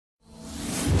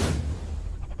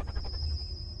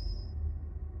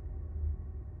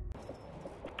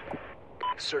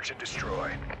Search and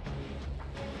destroy.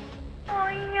 Oh,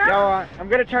 yeah. Yo, I'm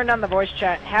gonna turn down the voice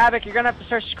chat. Havoc, you're gonna have to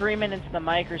start screaming into the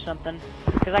mic or something,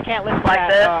 because I can't listen like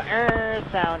to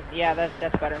that sound. Yeah,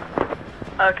 that's better.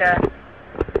 Okay.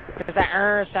 Because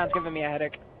that sound's giving me a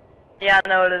headache. Yeah, I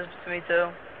know it is to me too.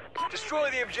 Destroy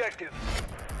the objective.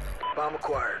 Bomb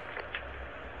acquired.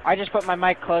 I just put my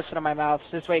mic closer to my mouth,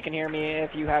 so this way you can hear me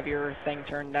if you have your thing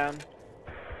turned down.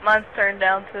 Mine's turned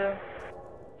down too.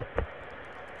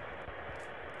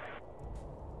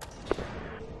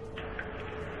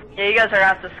 Yeah, you guys are gonna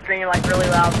have to scream like really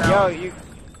loud now. Yo, you.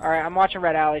 Alright, I'm watching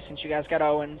Red Alley since you guys got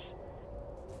Owens.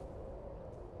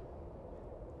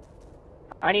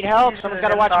 I need help. Someone's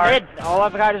gotta watch mid. All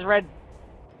I've got is red.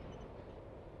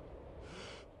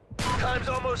 Time's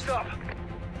almost up.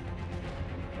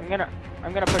 I'm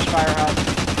gonna push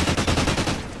Firehouse.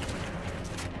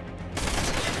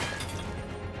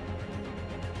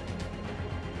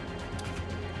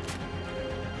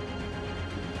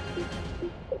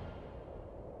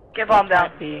 Get bomb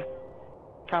down. B.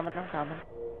 I'm coming.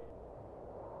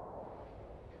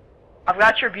 I've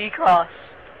got your B cross.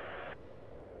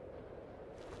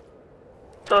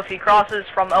 So if he crosses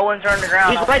from Owens or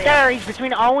underground, He's right there. He's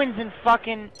between Owens and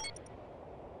fucking.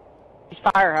 He's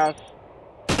Firehouse.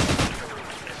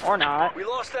 Or not. We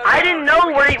lost that. I didn't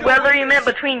know whether you meant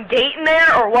between gate and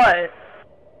there or what.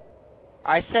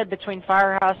 I said between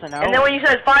Firehouse and Owens. And then when you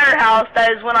said Firehouse,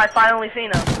 that is when I finally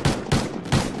seen him.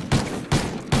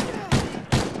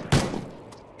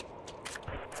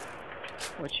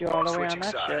 What you all the way on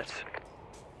that shit?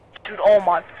 Dude, oh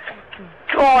my fucking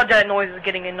god, that noise is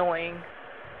getting annoying.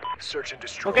 Search and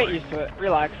destroy. We'll get used to it.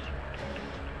 Relax.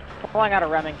 Pulling out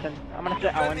of Remington. I'm gonna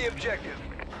sit Owens. The objective.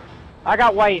 I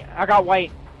got white.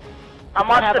 I'm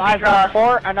watching the B cross.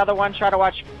 Four. Another one. Try to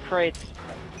watch crates.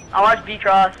 I watch B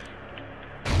cross.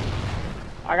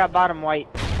 I got bottom white.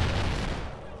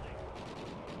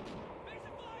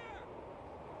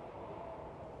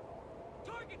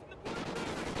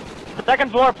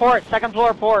 Second floor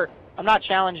port. I'm not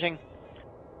challenging.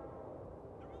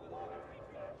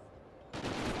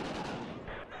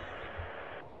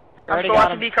 I'm still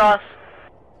watching B cross.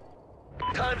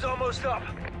 Time's almost up.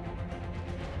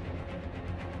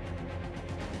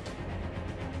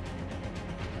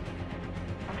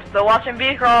 I'm still watching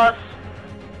B cross.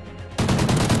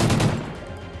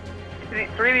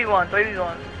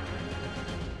 3v1.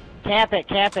 Camp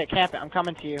it. I'm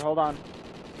coming to you. Hold on.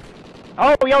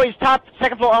 Oh, yo, he's top.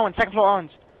 Second floor Owens.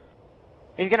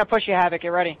 He's gonna push you, Havoc. Get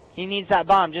ready. He needs that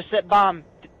bomb. Just sit bomb.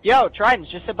 Yo,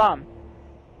 Tridents, just sit bomb.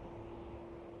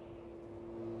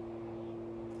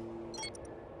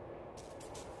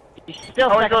 He's still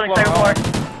second floor.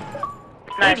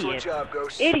 Nice. Idiot. Job,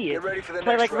 Ghost. Idiot. Get ready for the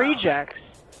Play next like round. rejects.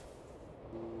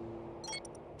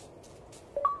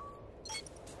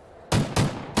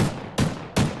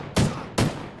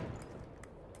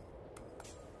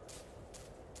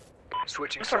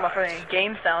 Switching Let's turn my sides. fucking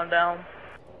game sound down.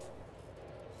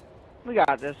 We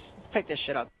got this. Let's pick this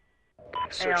shit up.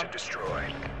 Search and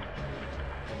destroy.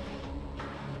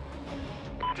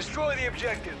 Destroy the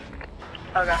objective.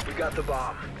 Okay. We got the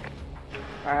bomb.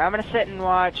 Alright, I'm gonna sit and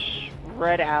watch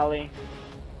Red Alley.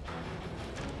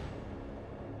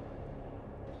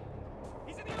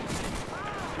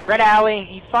 Red Alley,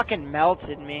 he fucking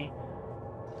melted me.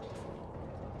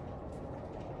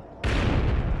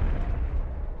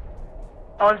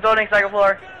 Owens building, second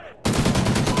floor.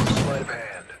 Sleight of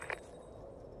hand.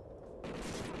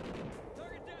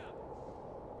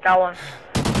 Got one.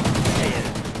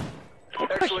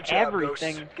 Excellent job,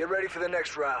 everything. Ghost. Get ready for the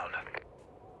next round.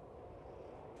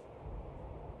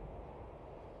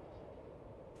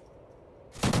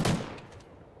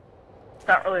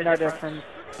 Not really No different.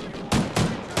 difference.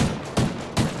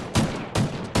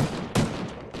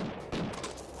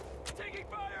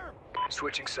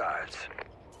 Switching sides.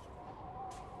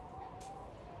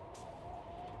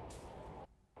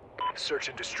 Search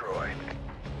and destroy.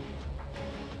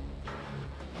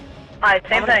 Alright,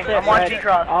 same thing. I'm watching B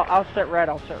cross. I'll sit red.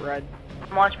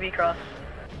 I'm watching B cross.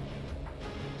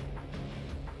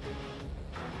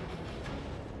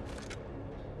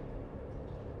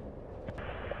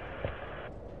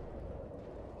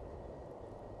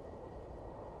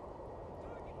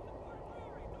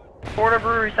 Porter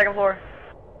Brewery, second floor.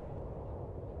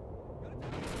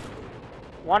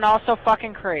 One also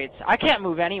fucking crates. I can't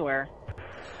move anywhere.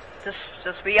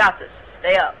 Just we got this.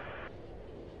 Stay up.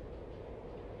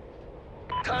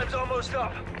 Time's almost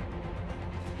up.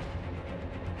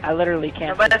 I literally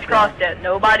can't. Nobody's crossed yet.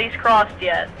 Nobody's crossed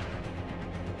yet.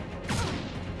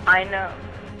 I know.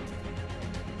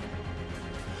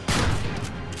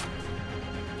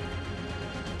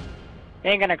 They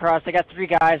ain't gonna cross. They got 3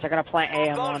 guys. They're gonna plant A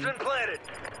on Bombs one. been planted.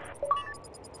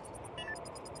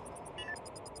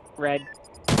 Red.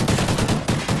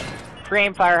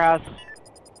 Frame firehouse.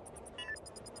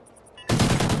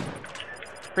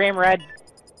 Frame red.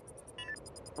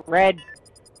 Red.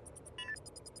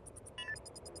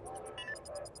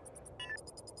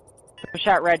 Push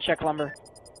out red, check lumber.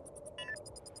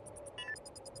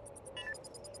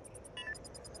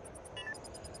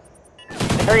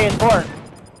 There he is, 4.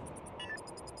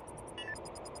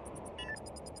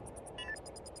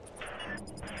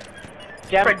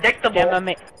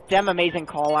 Predictable. Dem amazing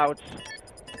callouts.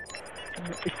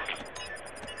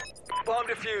 Bomb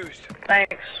defused.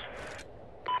 Thanks.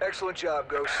 Excellent job,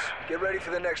 Ghosts. Get ready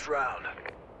for the next round.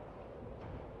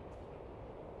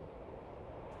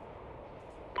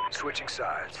 Switching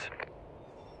sides.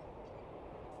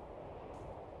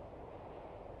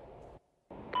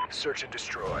 Search and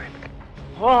destroy.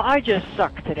 Well, I just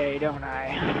suck today, don't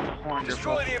I? Wonderful.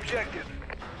 Destroy the objective.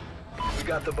 We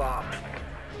got the bomb.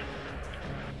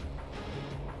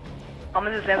 I'm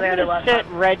gonna do the same I'm thing I did gonna last sit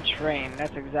time. red train.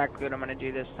 That's exactly what I'm gonna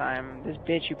do this time. This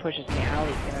bitch who pushes me out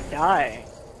is gonna die.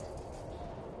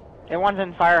 And one's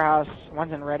in firehouse.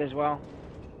 One's in red as well.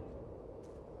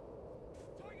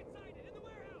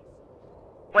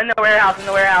 In the warehouse, in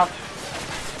the warehouse.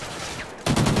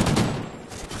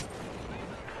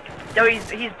 Yo,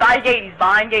 he's by gate, he's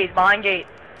behind gate, he's behind gate.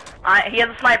 He has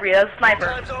a sniper, he has a sniper.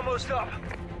 Time's almost up.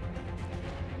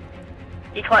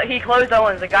 He closed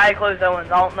Owens, the guy closed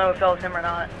Owens. I don't know if that was him or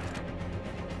not.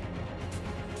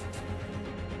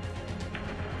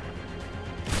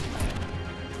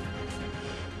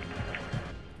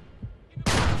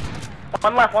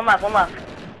 One left, one left, one left.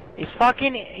 He's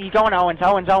going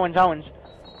Owens.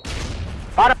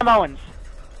 Bottom Owens.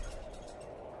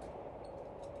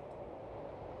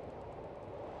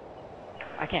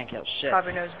 I can't kill shit.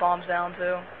 Probably knows bombs down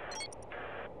too.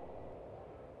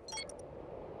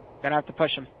 Gonna have to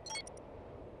push him.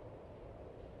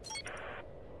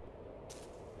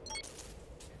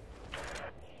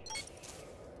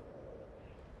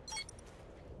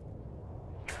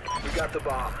 We got the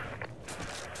bomb.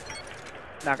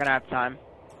 Not gonna have time.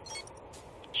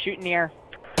 Shoot in the air.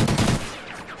 We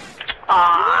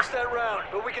Ah! lost that round,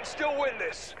 but we can still win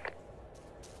this.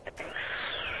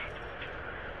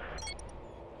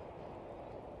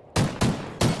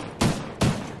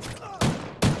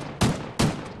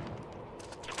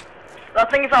 I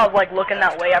think if I was like looking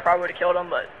that way, I probably would have killed him,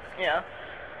 but yeah.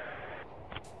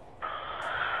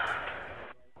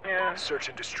 Yeah. Search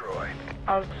and destroy.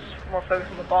 I was more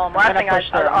focused on the bomb. I'm Last gonna thing I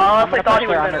push there. honestly I'm gonna thought push he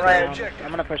would there have been under red. the- I'm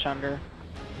gonna push under.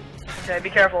 Okay, be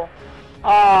careful.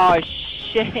 Oh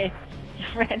shit! You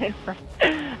ran in from.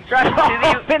 Trying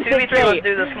to open the 2v3, let's gate.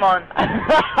 do this, come on.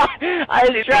 I was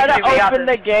 2v3, trying to we got open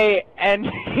the this. gate and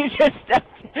he just stepped.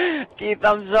 Keith,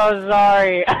 I'm so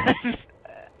sorry.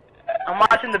 I'm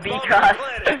watching the B cut.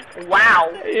 Wow.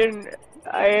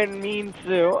 I didn't mean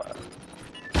to.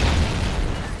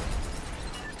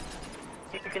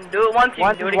 You can do it once, you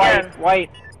can do it white, again. White.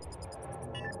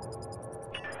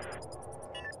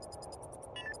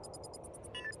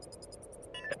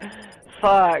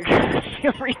 Fuck.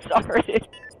 You're retarded.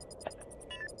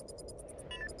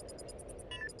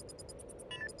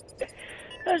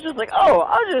 I was just like, oh,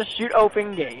 I'll just shoot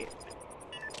open gate.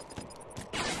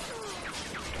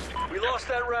 We lost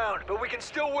that round, but we can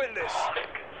still win this.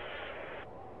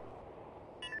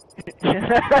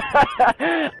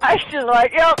 I was just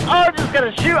like, yep, I'm just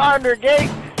gonna shoot under gate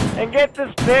and get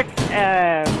this pick,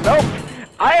 and nope.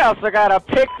 I also got a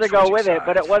pick to go with it,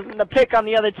 but it wasn't the pick on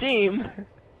the other team.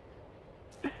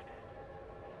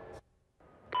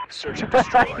 Search and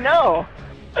destroy. I know.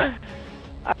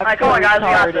 Alright, come on guys, we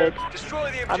got this.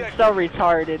 Destroy the I'm objective. so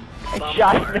retarded. I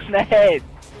shot him in the head.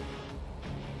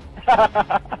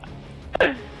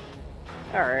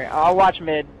 Alright, I'll watch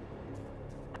mid.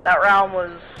 That round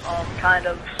was kind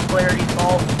of SLERITY's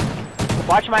fault.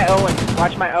 Watch my Owens.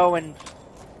 Watch my Owens.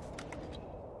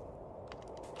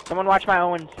 Someone watch my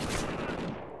Owens.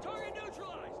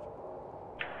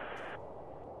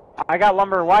 I got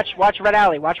lumber. Watch red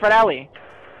alley. Watch red alley.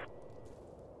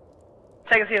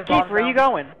 Take a see his Keith, bombs where down. you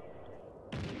going?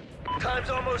 Time's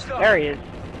almost up. There he is.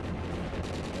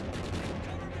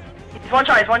 He's one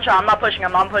shot, I'm not pushing,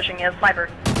 I'm not pushing, he has a sniper.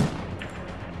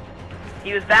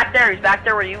 He was back there, he's back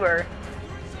there where you were.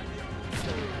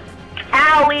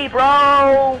 Owie,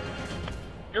 bro!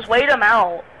 Just wait him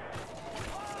out.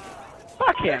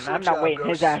 Fuck him. Excellent I'm not job, waiting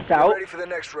his Ghost. ass Get out. ready for the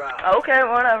next round. Okay,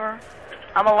 whatever.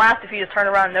 I'm gonna laugh if he just turned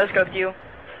around and no-scoped you.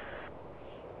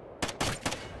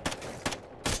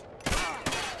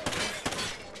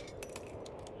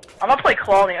 I'm gonna play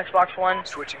Claw on the Xbox One.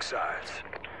 Switching sides.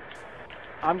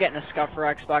 I'm getting a scuff for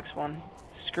Xbox One.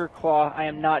 Screw Claw. I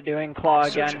am not doing Claw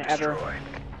Search again, and ever. destroy.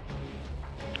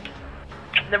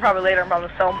 Then probably later I'm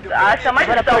gonna sell. Actually, I might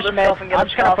just sell this stuff and get I'm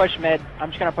just gonna push mid. I'm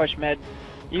just gonna push mid.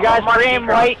 You guys my preem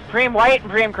T-cross. white,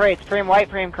 and preem crates. Preem white,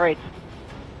 preem crates.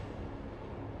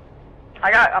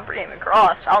 I'm pretty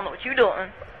cross. I don't know what you doing.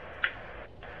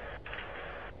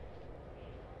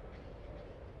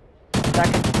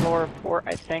 Second floor port,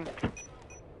 I think.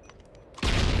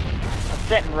 I'm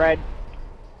sitting red.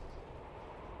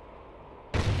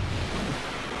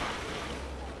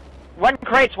 One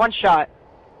crates, one shot.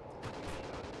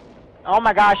 Oh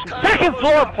my gosh, second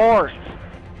floor port!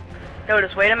 No,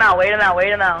 just wait him out, wait him out,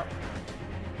 wait him out.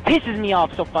 Pisses me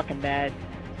off so fucking bad.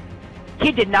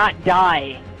 He did not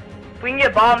die. If we can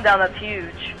get bombed down, that's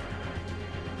huge.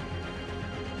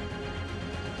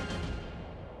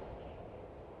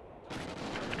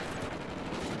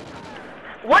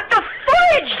 What the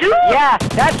fudge, dude? Yeah,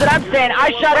 that's what I'm saying.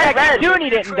 I shot Red, Vector too and he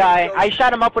didn't die. I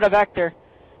shot him up with a Vector.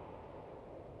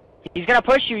 He's gonna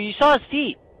push you. You saw his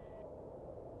feet.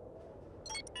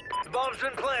 The bomb's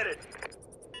been planted.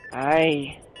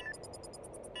 Aye.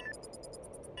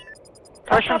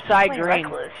 Push from side green.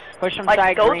 Reckless. Push from Like,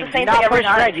 side go with green. the Do same not thing every push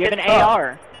time. red. You have an It's tough.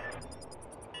 AR.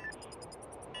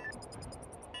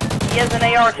 He has an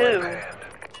AR too.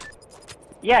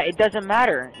 Yeah, it doesn't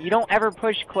matter. You don't ever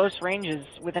push close ranges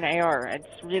with an AR.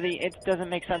 It doesn't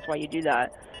make sense why you do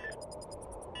that.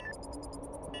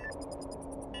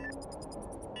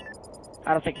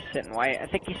 I don't think he's sitting white. I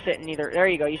think he's sitting either. There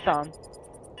you go. You saw him.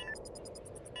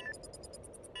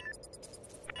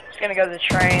 Just gonna go to the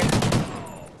train.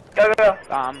 Go, go,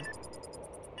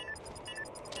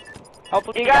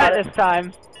 Hopefully you got it this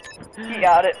time. go. You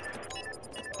got it.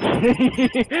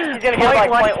 He's gonna get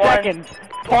like 0.1 seconds.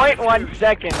 0.1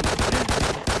 seconds.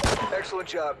 Excellent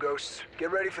job, Ghosts.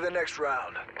 Get ready for the next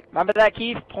round. Remember that,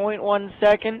 Keith? 0.1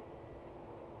 second.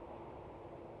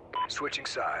 Switching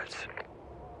sides.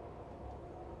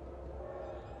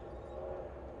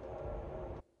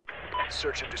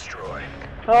 Search and destroy.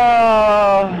 Oh,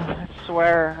 I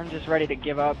swear, I'm just ready to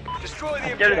give up. Destroy the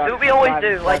Dude, objective. do what we always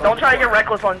do. Like, don't try to get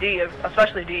reckless on D,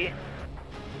 especially D.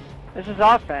 This is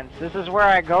offense. This is where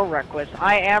I go reckless.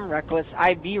 I am reckless.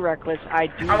 I be reckless. I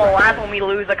do. I'm gonna laugh when we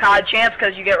lose a COD chance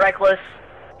because you get reckless.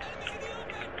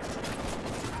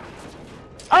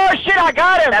 Oh shit! I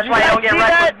got him. That's You why I guys don't get see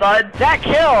reckless, that? bud. That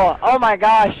kill! Oh my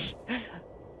gosh!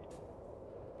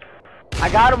 I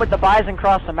got him with the bison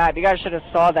across the map. You guys should have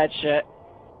saw that shit.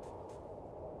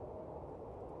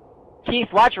 Keith,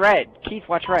 watch red. Keith,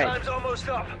 watch red. Time's almost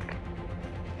up.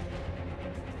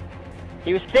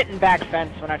 He was sitting back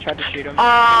fence when I tried to shoot him.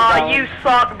 You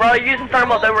suck, bro. You're using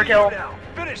thermal overkill. Now,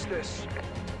 finish this.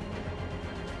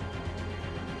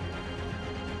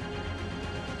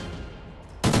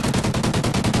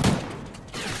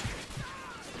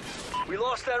 We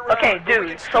lost that round. Okay, but we dude,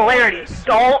 can still win Celerity, this.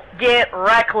 don't get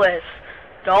reckless.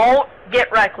 Don't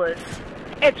get reckless.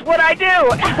 It's what I do!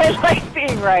 I like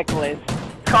being reckless.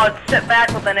 It's called sit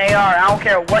back with an AR. I don't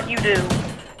care what you do.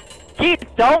 Keith,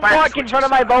 don't Fine, walk in front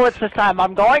of my bullets this time.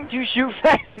 I'm going to shoot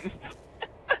fence.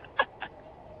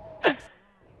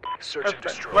 Search and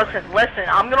destroy. Listen.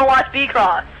 I'm gonna watch B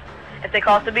cross. If they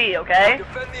cross the B, okay?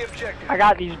 Defend the objective. I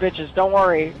got these bitches, don't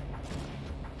worry.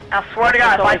 I swear to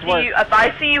God, That's always if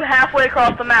I see you halfway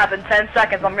across the map in 10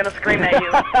 seconds, I'm gonna scream at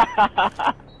you.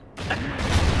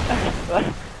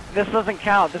 This doesn't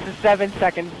count. This is 7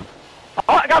 seconds.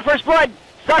 Oh, I got first blood!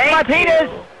 Suck my Thank penis!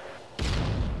 you.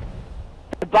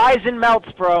 The bison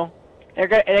melts, bro.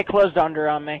 They closed under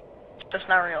on me. Just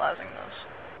not realizing this.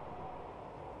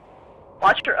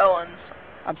 Watch your Owens.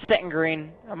 I'm sitting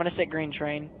green. I'm gonna sit green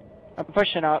train. I'm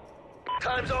pushing up.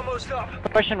 Time's almost up.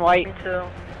 I'm pushing white. Me too.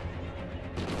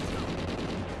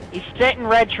 He's sitting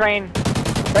red train.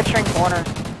 Red train corner.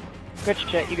 Good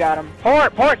shit, you got him.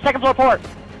 Port! Second floor port!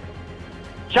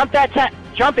 Jump that tent!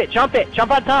 Jump it! Jump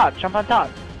on top!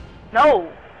 No!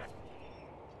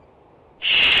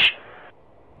 Shh!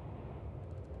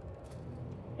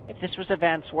 If this was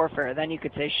advanced warfare, then you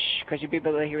could say shh, because you'd be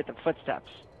able to hear the footsteps.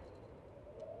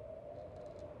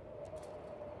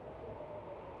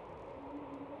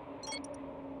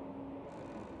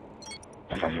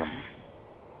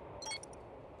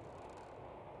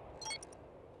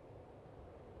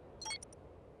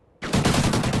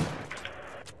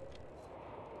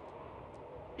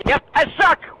 Yep, I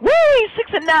suck! Woo!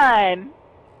 6 and 9!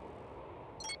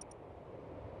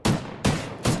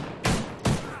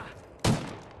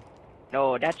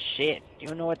 No, that's shit. Do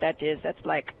you know what that is? That's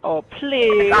like, oh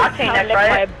please, Octane, that's lick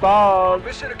right. my balls.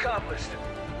 Mission accomplished.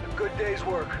 A good day's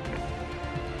work.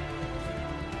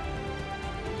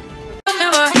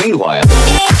 Meanwhile,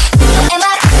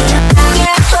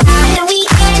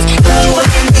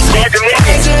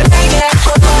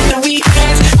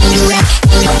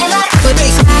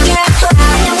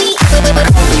 I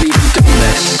can't believe you've done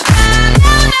this.